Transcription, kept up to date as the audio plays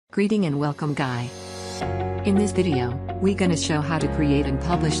Greeting and welcome, Guy. In this video, we're gonna show how to create and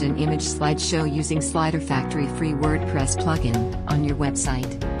publish an image slideshow using Slider Factory free WordPress plugin on your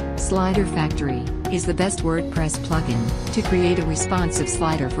website. Slider Factory is the best WordPress plugin to create a responsive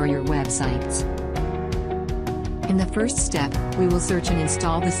slider for your websites. In the first step, we will search and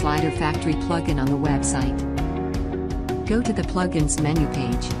install the Slider Factory plugin on the website. Go to the Plugins menu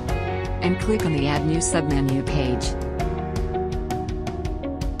page and click on the Add New submenu page.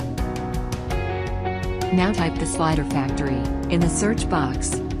 Now type the Slider Factory in the search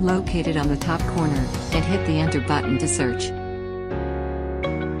box, located on the top corner, and hit the Enter button to search.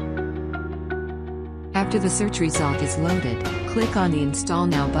 After the search result is loaded, click on the Install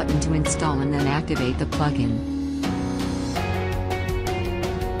Now button to install and then activate the plugin.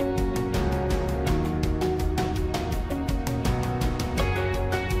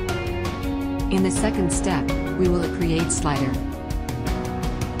 In the second step, we will create slider.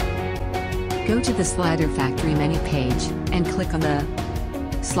 Go to the Slider Factory menu page, and click on the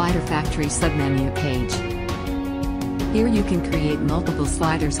Slider Factory submenu page. Here you can create multiple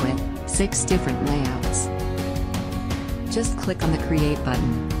sliders with 6 different layouts. Just click on the Create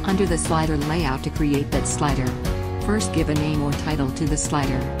button under the slider layout to create that slider. First, give a name or title to the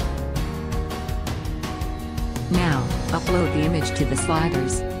slider. Now, upload the image to the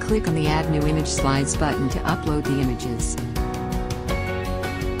sliders. Click on the Add New Image Slides button to upload the images.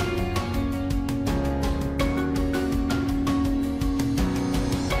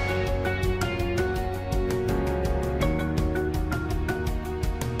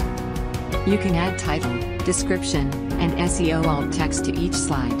 You can add title, description, and SEO alt text to each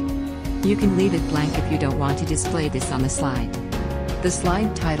slide. You can leave it blank if you don't want to display this on the slide. The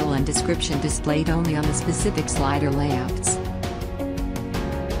slide title and description displayed only on the specific slider layouts.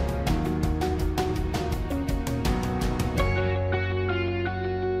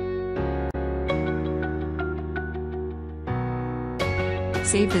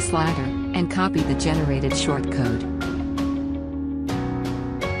 Save the slider, and copy the generated shortcode.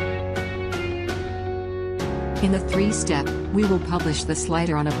 In the 3-step, we will publish the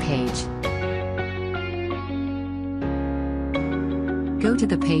slider on a page. Go to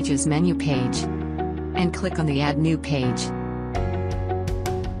the Pages menu page and click on the Add New page.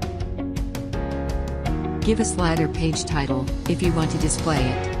 Give a slider page title if you want to display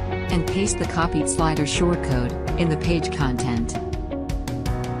it, and paste the copied slider shortcode in the page content.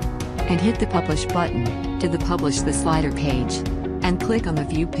 And hit the Publish button to publish the slider page. And click on the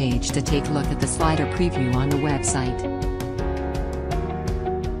View page to take a look at the slider preview on the website.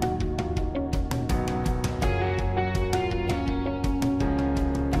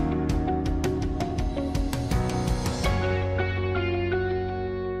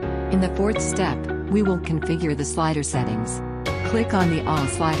 In the 4th step, we will configure the slider settings. Click on the All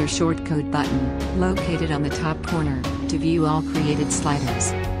Slider Shortcode button, located on the top corner, to view all created sliders.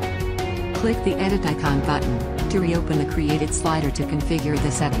 Click the Edit icon button to reopen the created slider to configure the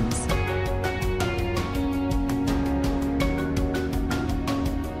settings.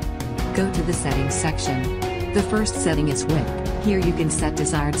 Go to the Settings section. The first setting is width. Here you can set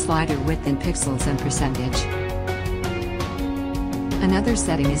desired slider width in pixels and percentage. Another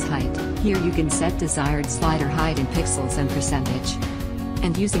setting is height. Here you can set desired slider height in pixels and percentage.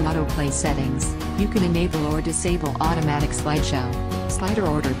 And using autoplay settings, you can enable or disable automatic slideshow. Slider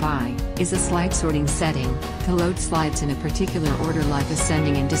order by is a slide sorting setting to load slides in a particular order, like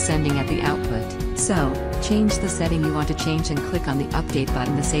ascending and descending at the output. So, change the setting you want to change and click on the Update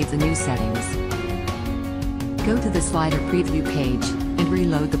button to save the new settings. Go to the slider preview page and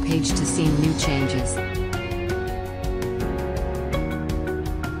reload the page to see new changes.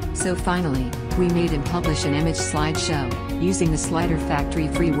 So finally, we made and published an image slideshow using the Slider Factory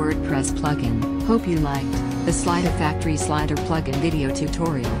free WordPress plugin. Hope you liked the Slider Factory slider plugin video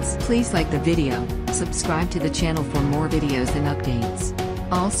tutorials. Please like the video, subscribe to the channel for more videos and updates.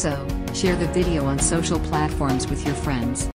 Also, share the video on social platforms with your friends.